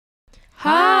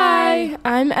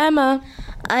I'm Emma.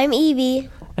 I'm Evie.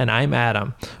 And I'm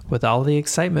Adam. With all the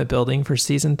excitement building for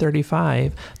season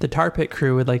 35, the Tar Pit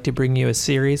crew would like to bring you a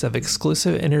series of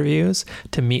exclusive interviews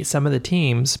to meet some of the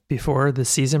teams before the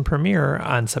season premiere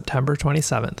on September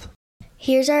 27th.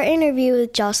 Here's our interview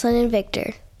with Jocelyn and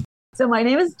Victor. So my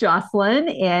name is Jocelyn,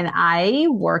 and I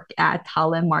work at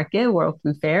Thailand Market World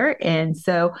Food Fair. And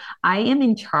so I am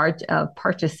in charge of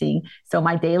purchasing. So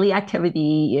my daily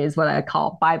activity is what I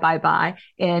call buy.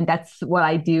 And that's what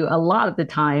I do a lot of the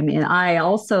time. And I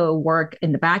also work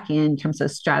in the back end in terms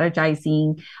of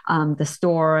strategizing the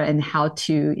store and how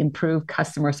to improve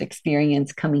customers'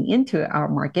 experience coming into our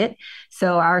market.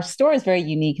 So our store is very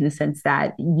unique in the sense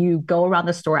that you go around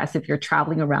the store as if you're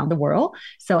traveling around the world.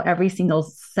 So every single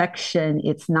section,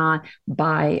 it's not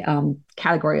by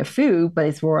category of food, but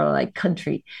it's more like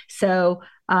country. So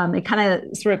it kind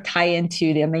of sort of tie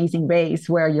into the Amazing Race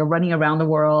where you're running around the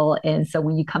world. And so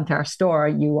when you come to our store,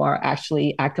 you are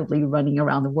actually actively running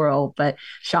around the world, but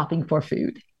shopping for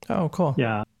food. Oh, cool.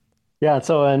 Yeah.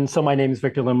 So my name is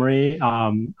Victor Limery.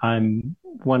 I'm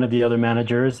one of the other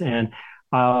managers, and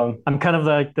I'm kind of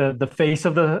like the face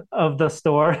of the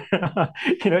store.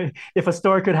 If a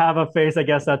store could have a face, I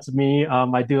guess that's me.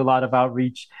 I do a lot of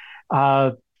outreach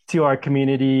to our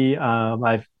community.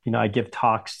 I give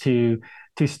talks to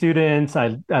students.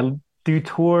 I do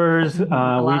tours. A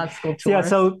lot of school tours.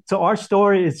 So our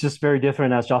store is just very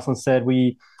different. As Jocelyn said,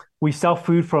 we sell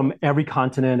food from every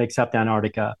continent except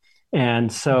Antarctica.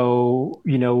 And so,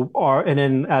 and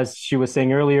then as she was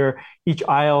saying earlier, each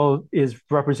aisle is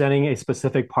representing a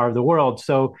specific part of the world.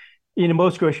 So in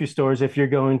most grocery stores, if you're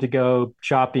going to go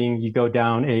shopping, you go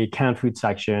down a canned food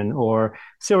section or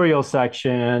cereal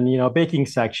section, baking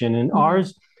section, and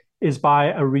ours is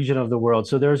by a region of the world.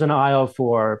 So there's an aisle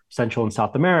for Central and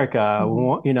South America,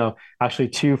 actually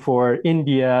two for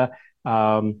India,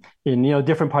 in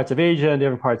different parts of Asia and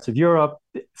different parts of Europe,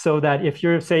 so that if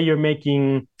you're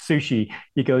making sushi,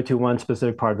 you go to one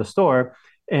specific part of the store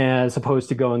as opposed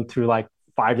to going through like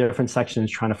 5 different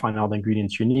sections trying to find all the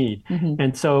ingredients you need.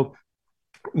 And so,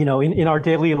 in our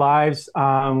daily lives,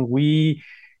 we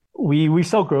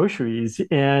sell groceries,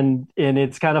 and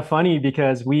it's kind of funny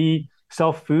because we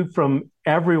sell food from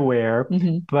everywhere,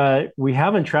 but we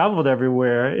haven't traveled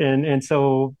everywhere, and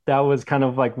so that was kind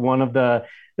of like one of the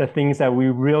things that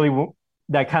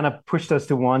that kind of pushed us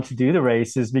to want to do the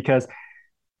race, is because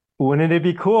wouldn't it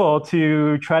be cool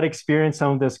to try to experience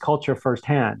some of this culture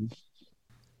firsthand?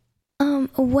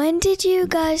 When did you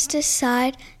guys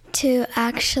decide to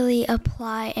actually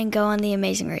apply and go on the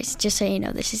Amazing Race? Just so you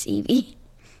know, this is Evie.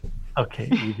 Okay,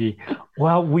 Evie.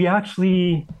 Well, we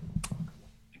actually,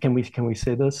 can we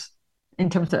say this? In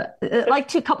terms of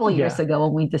like a couple of years ago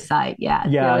when we decide,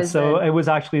 it was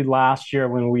actually last year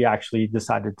when we actually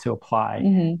decided to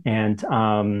apply, and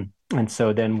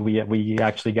so then we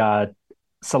actually got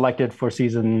selected for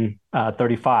season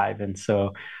 35, and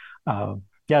so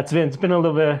it's been a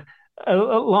little bit a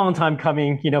long time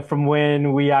coming, from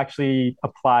when we actually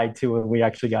applied to when we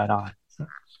actually got on. So.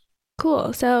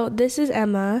 Cool. So this is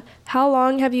Emma. How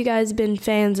long have you guys been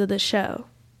fans of the show?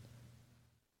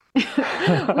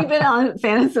 We've been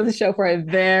fans of the show for a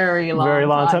very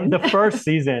long time. The first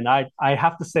season, I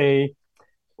have to say,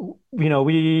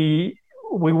 we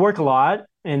work a lot,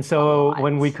 and so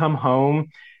when we come home,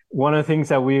 one of the things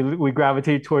that we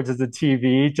gravitate towards is the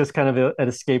TV, just kind of an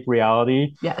escape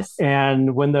reality. Yes.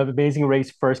 And when the Amazing Race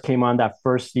first came on that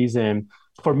first season,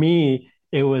 for me,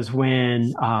 it was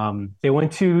when they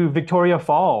went to Victoria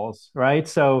Falls, right?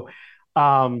 So.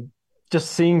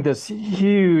 Just seeing this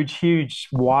huge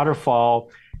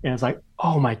waterfall, and it's like,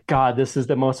 oh my God, this is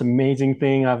the most amazing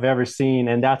thing I've ever seen.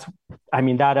 And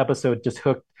that episode just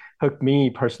hooked me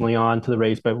personally on to the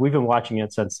race, but we've been watching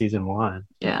it since season 1.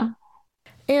 Yeah.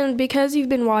 And because you've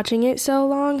been watching it so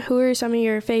long, who are some of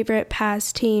your favorite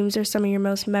past teams or some of your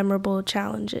most memorable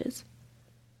challenges?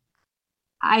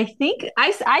 I think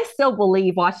I still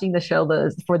believe watching the show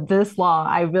for this long,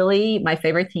 my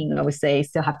favorite team, I would say,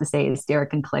 still have to say, is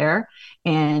Derek and Claire.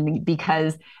 And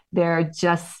because they're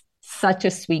just such a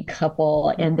sweet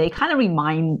couple, and they kind of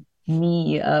remind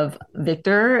me of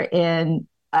Victor and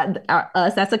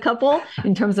us as a couple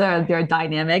in terms of their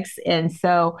dynamics. And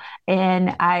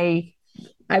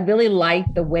I really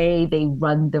like the way they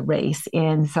run the race.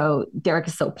 And so Derek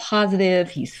is so positive,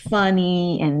 he's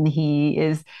funny, and he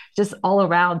is just all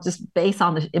around, just based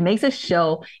on it makes the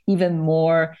show even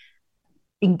more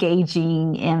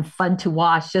engaging and fun to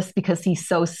watch just because he's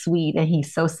so sweet and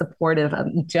he's so supportive of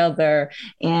each other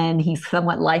and he's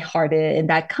somewhat lighthearted. And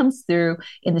that comes through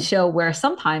in the show where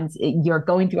sometimes you're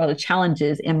going through other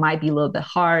challenges and might be a little bit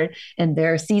hard. And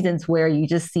there are seasons where you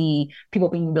just see people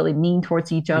being really mean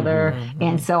towards each other.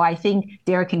 And so I think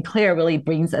Derek and Claire really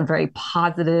brings a very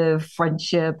positive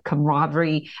friendship,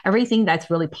 camaraderie, everything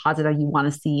that's really positive you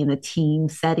want to see in a team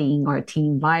setting or a team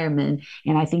environment.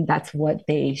 And I think that's what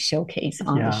they showcase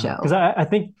on the show. Because I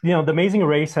think, The Amazing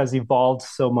Race has evolved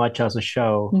so much as a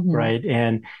show, right?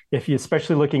 And if you,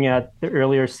 especially looking at the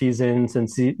earlier seasons and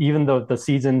even though the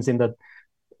seasons in the,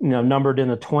 numbered in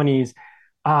the 20s,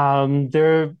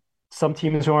 there some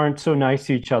teams who aren't so nice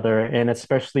to each other. And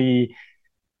especially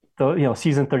the,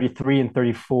 season 33 and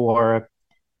 34,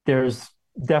 there's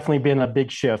definitely been a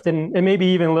big shift. And maybe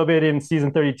even a little bit in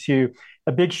season 32,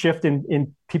 a big shift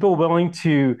in people willing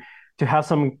to have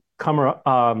some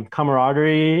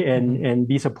camaraderie and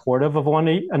be supportive of one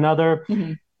another.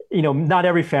 Not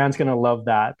every fan's going to love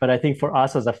that, but I think for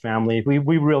us as a family,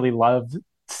 we really loved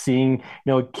seeing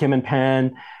Kim and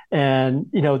Penn,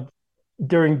 and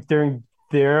during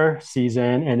their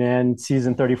season, and then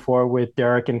season 34 with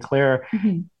Derek and Claire,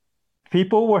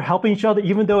 people were helping each other,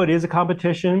 even though it is a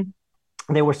competition.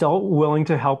 They were still willing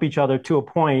to help each other to a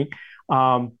point,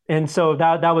 and so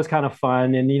that was kind of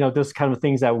fun, and those kind of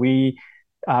things that we.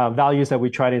 Values that we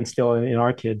try to instill in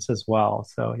our kids as well.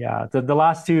 So yeah, the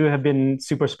last two have been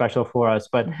super special for us,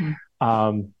 but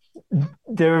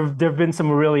there've been some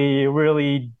really,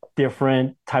 really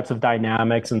different types of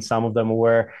dynamics, and some of them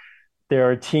where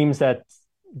there are teams that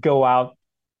go out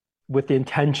with the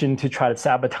intention to try to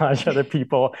sabotage other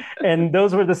people, and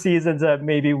those were the seasons that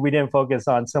maybe we didn't focus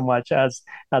on so much as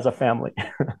a family.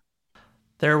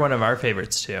 They're one of our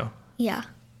favorites too. Yeah.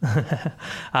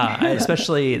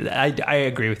 Especially, I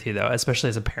agree with you though, especially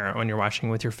as a parent when you're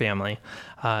watching with your family,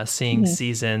 seeing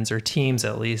seasons or teams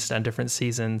at least on different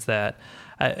seasons that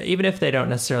even if they don't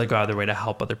necessarily go out of their way to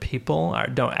help other people, or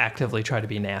don't actively try to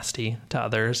be nasty to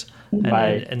others.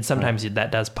 And sometimes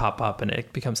that does pop up and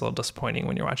it becomes a little disappointing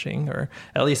when you're watching, or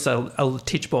at least a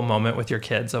teachable moment with your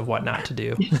kids of what not to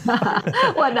do.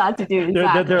 What not to do,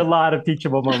 exactly. There are a lot of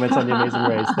teachable moments on The Amazing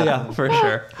Race. Yeah, for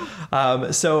sure.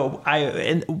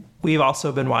 We've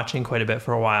also been watching quite a bit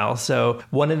for a while. So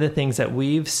one of the things that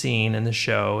we've seen in the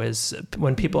show is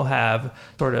when people have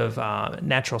sort of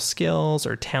natural skills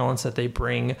or talents that they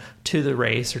bring to the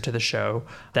race or to the show,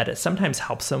 that it sometimes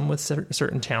helps them with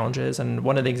certain challenges. And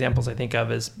one of the examples I think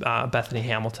of is Bethany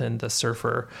Hamilton, the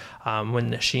surfer,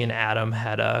 when she and Adam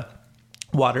had a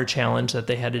water challenge that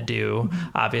they had to do.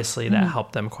 Obviously that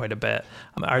helped them quite a bit.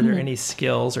 Are there any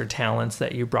skills or talents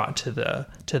that you brought to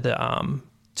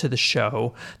the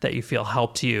show that you feel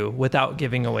helped you without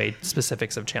giving away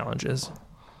specifics of challenges?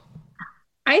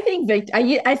 I think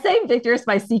I say Victor is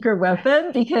my secret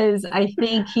weapon because I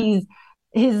think he's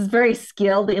very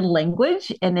skilled in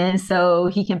language, and then so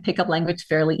he can pick up language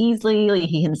fairly easily.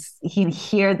 He can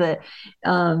hear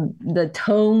the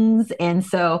tones, and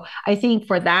so I think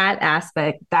for that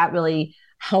aspect, that really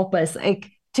helped us.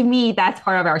 To me, that's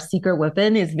part of our secret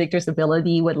weapon is Victor's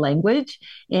ability with language.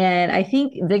 And I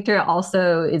think Victor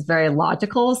also is very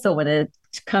logical. So when it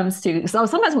comes to, so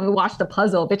sometimes when we watch the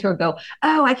puzzle, Victor will go,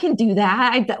 "Oh, I can do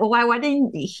that. Why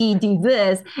didn't he do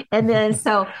this?" And then,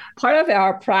 so part of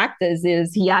our practice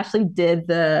is he actually did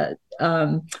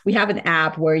we have an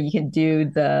app where you can do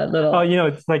the little. Oh,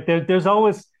 it's like there's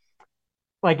always,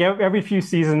 like every few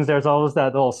seasons, there's always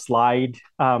that little slide,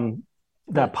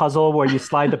 that puzzle where you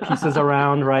slide the pieces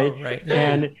around, right? Oh, right.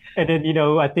 And then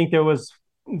I think there was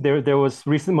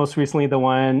most recently the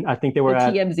one, I think they were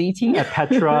at TMZ team at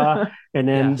Petra, and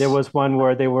then there was one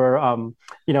where they were on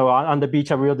the beach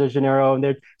at Rio de Janeiro, and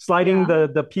they're sliding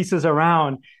the pieces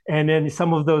around, and then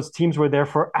some of those teams were there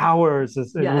for hours, and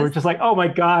we were just like, oh my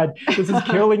God, this is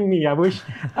killing me. I wish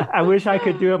I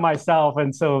could do it myself.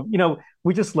 And so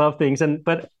we just love things.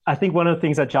 But I think one of the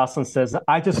things that Jocelyn says,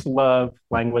 I just love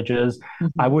languages.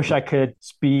 I wish I could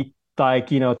speak like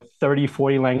 30,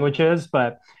 40 languages,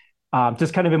 but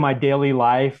just kind of in my daily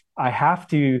life,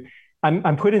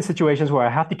 I'm put in situations where I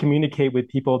have to communicate with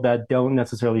people that don't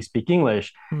necessarily speak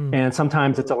English. And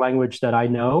sometimes it's a language that I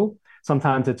know,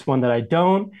 sometimes it's one that I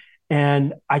don't.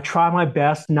 And I try my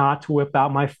best not to whip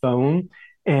out my phone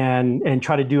and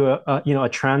try to do a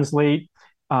translate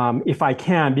if I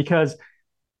can, because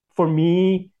for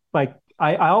me, like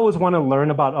I always want to learn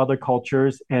about other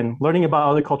cultures, and learning about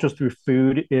other cultures through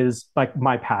food is like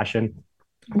my passion.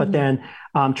 But then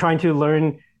trying to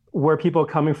learn where people are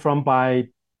coming from by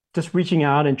just reaching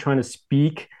out and trying to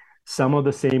speak some of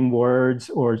the same words,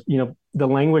 or the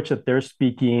language that they're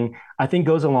speaking, I think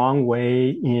goes a long way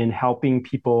in helping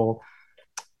people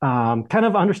kind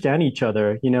of understand each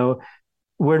other.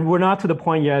 We're not to the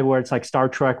point yet where it's like Star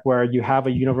Trek, where you have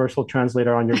a universal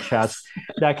translator on your chest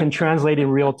that can translate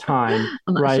in real time.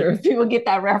 I'm not sure if people get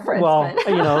that reference. Well,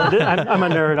 I'm a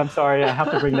nerd. I'm sorry, I have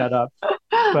to bring that up.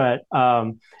 But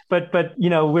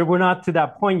we're not to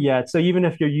that point yet. So even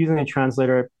if you're using a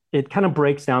translator, it kind of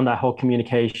breaks down that whole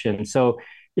communication. So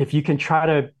if you can try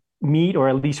to meet or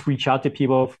at least reach out to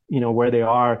people, where they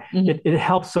are, it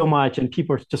helps so much. And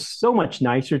people are just so much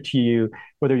nicer to you,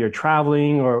 whether you're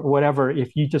traveling or whatever,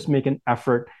 if you just make an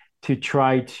effort to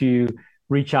try to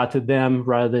reach out to them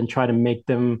rather than try to make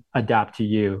them adapt to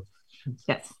you.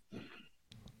 Yes.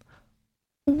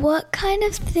 What kind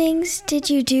of things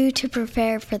did you do to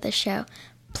prepare for the show?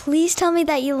 Please tell me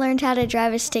that you learned how to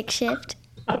drive a stick shift.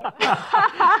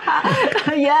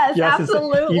 Yes,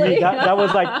 absolutely. That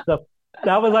was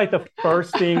like the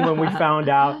first thing when we found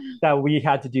out that we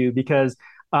had to do, because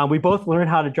we both learned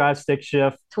how to drive stick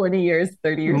shift 20 years,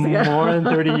 30 years ago. More than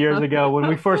 30 years ago when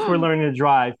we first were learning to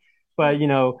drive. But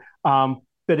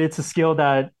but it's a skill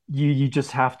that you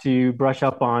just have to brush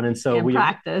up on. And so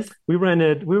practice. We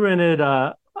rented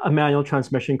a manual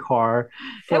transmission car.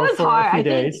 It was hard. A few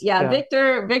days. Yeah.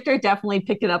 Victor definitely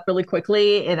picked it up really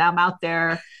quickly, and I'm out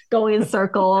there going in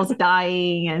circles,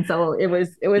 dying, and so it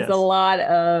was a lot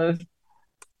of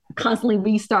constantly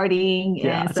restarting,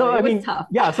 and so it was tough.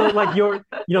 Yeah, so like your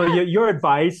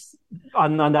advice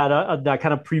on that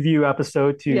kind of preview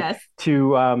episode to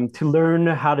learn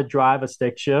how to drive a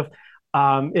stick shift.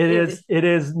 It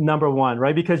is number one,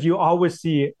 right? Because you always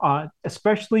see,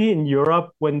 especially in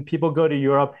Europe, when people go to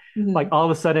Europe, like all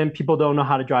of a sudden people don't know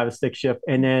how to drive a stick shift,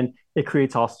 and then it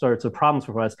creates all sorts of problems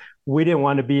for us. We didn't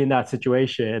want to be in that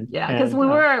situation. Yeah, because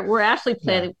we're actually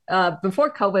planning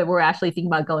before COVID. We're actually thinking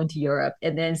about going to Europe,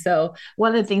 and then so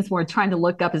one of the things we're trying to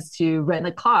look up is to rent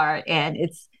a car, and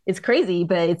it's crazy,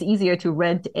 but it's easier to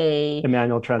rent a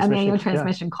manual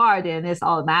transmission car than it's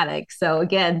automatic. So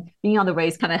again, being on the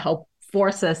race kind of helped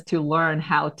force us to learn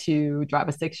how to drive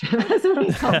a stick shift as a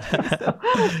result.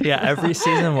 Yeah, every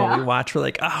season when we watch, we're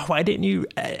like, oh, why didn't you?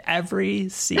 Every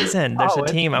season there's a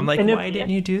team. I'm like, why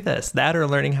didn't you do this? That or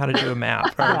learning how to do a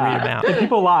map or read a map. And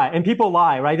people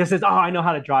lie, right? This is, I know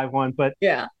how to drive one, but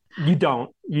you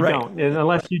don't. You don't, and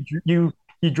unless you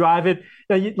drive it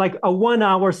like a 1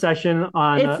 hour session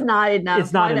on. It's not enough.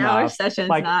 It's not 1 hour session.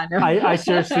 Like, not enough. I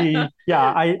seriously,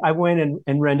 I went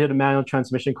and rented a manual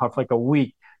transmission car for like a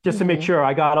week, just to make sure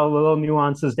I got all the little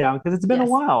nuances down, because it's been a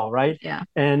while, right? Yeah.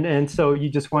 And so you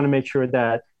just want to make sure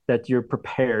that you're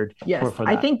prepared for that.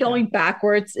 I think going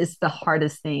backwards is the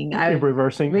hardest thing.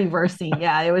 Reversing.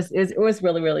 Yeah, it was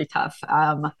really, really tough.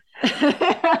 And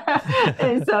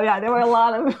so there were a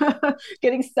lot of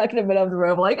getting stuck in the middle of the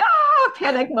road, like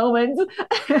panic moments.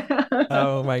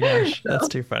 Oh my gosh, that's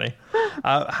too funny.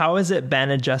 How has it been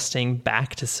adjusting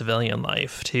back to civilian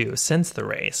life too since the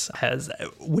race?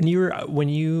 When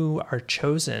you are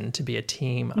chosen to be a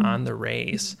team on the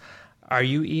race, are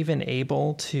you even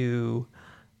able to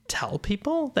tell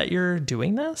people that you're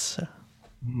doing this?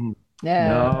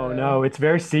 No, it's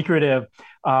very secretive.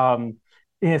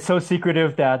 It's so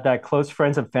secretive that close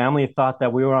friends and family thought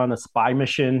that we were on a spy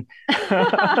mission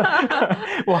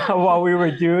while we were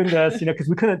doing this, because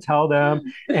we couldn't tell them.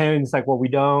 And it's like, well,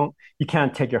 you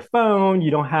can't take your phone.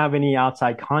 You don't have any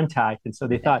outside contact. And so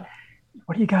they thought,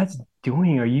 what are you guys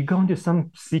doing? Are you going to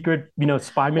some secret,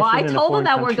 spy mission? Well, I told them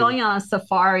that country? We're going on a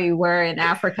safari where in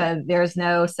Africa there's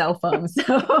no cell phones.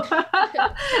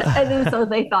 And then so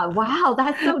they thought, wow,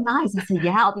 that's so nice. I said,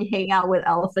 I'll be hanging out with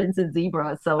elephants and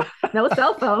zebras, so no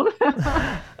cell phone.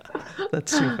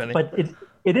 That's too funny. But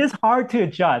it is hard to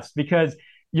adjust, because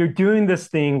you're doing this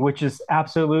thing which is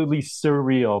absolutely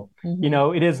surreal.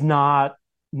 It is not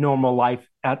normal life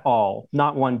at all,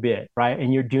 not one bit, right?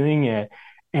 And you're doing it.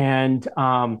 And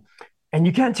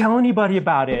you can't tell anybody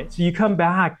about it. So you come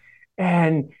back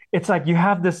and it's like you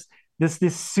have this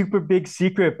super big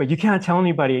secret, but you can't tell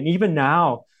anybody. And even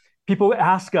now, people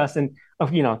ask us, and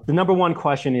the number one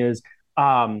question is,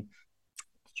 did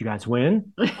you guys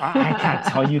win? I can't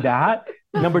tell you that.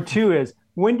 Number two is,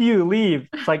 when do you leave?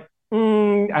 It's like,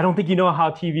 I don't think you know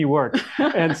how TV works.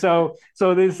 And so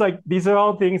there's like, these are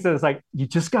all things that it's like, you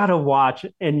just got to watch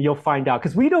and you'll find out.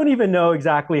 Because we don't even know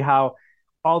exactly how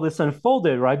all this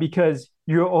unfolded, right? Because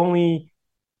you're only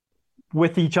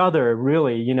with each other,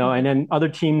 really, and then other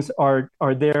teams are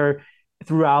there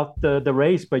throughout the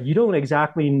race, but you don't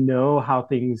exactly know how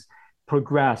things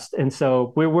progressed. And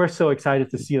so we're so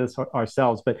excited to see this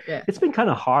ourselves, but it's been kind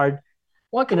of hard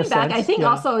Well, in a coming back, I sense. think Yeah.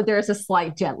 also there's a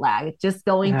slight jet lag, just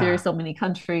going through Yeah. so many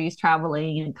countries,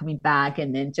 traveling and coming back,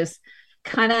 and then just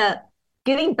kind of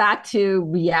getting back to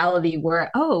reality where,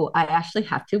 oh, I actually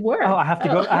have to work. Oh, I have to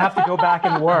go back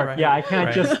and work. Right, Yeah, I can't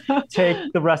right. just take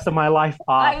the rest of my life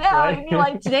off, I know. I right? mean,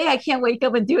 like today, I can't wake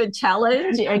up and do a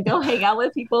challenge and go hang out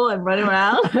with people and run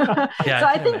around. Yeah, So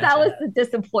I I can think that was imagine. the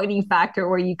disappointing factor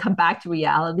where you come back to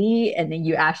reality and then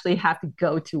you actually have to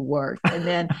go to work and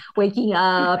then waking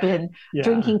up and Yeah.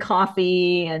 drinking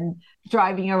coffee and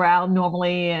driving around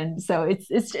normally. And so it's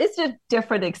a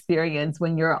different experience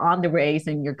when you're on the race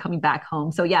and you're coming back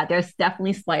home. So yeah, there's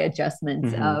definitely slight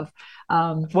adjustments of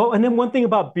Well, and then one thing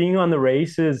about being on the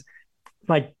race is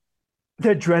like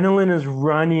the adrenaline is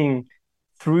running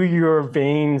through your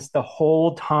veins the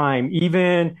whole time.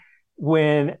 Even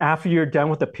when after you're done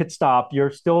with the pit stop, you're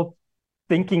still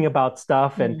thinking about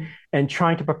stuff and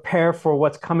trying to prepare for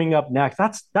what's coming up next.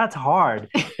 That's hard,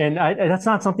 and that's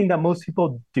not something that most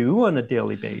people do on a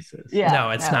daily basis. yeah, No,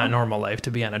 it's not normal life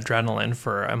to be on adrenaline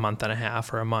for a month and a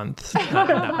half or a month.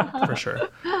 No, for sure.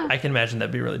 I can imagine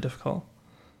that'd be really difficult.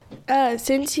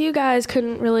 Since you guys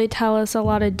couldn't really tell us a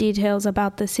lot of details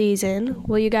about the season,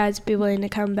 will you guys be willing to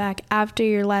come back after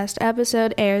your last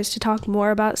episode airs to talk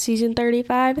more about season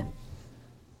 35?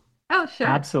 Oh, sure.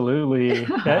 Absolutely.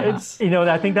 It's,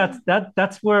 I think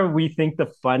that's where we think the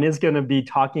fun is going to be,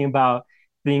 talking about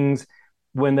things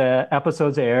when the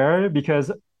episodes air,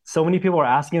 because so many people are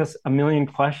asking us a million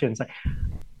questions. Like,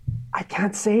 I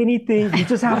can't say anything. You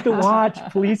just have to watch.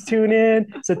 Please tune in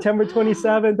September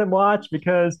 27th and watch,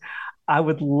 because I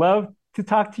would love to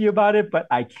talk to you about it, but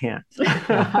I can't.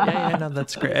 No,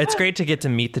 that's great. It's great to get to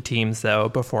meet the teams though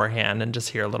beforehand and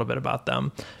just hear a little bit about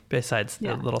them besides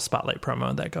the little spotlight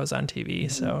promo that goes on TV.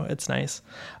 So it's nice.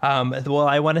 Well,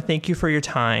 I want to thank you for your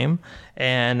time,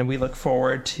 and we look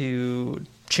forward to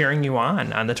cheering you on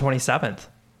the 27th.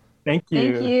 Thank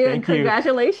you. Thank you. And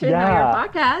congratulations on your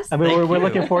podcast. I mean, we're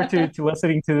looking forward to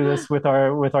listening to this with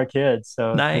our kids.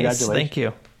 So nice. Congratulations. Thank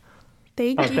you.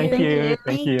 Thank you. Thank you.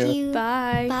 Thank you.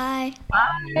 Bye. Bye.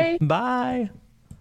 Bye. Bye.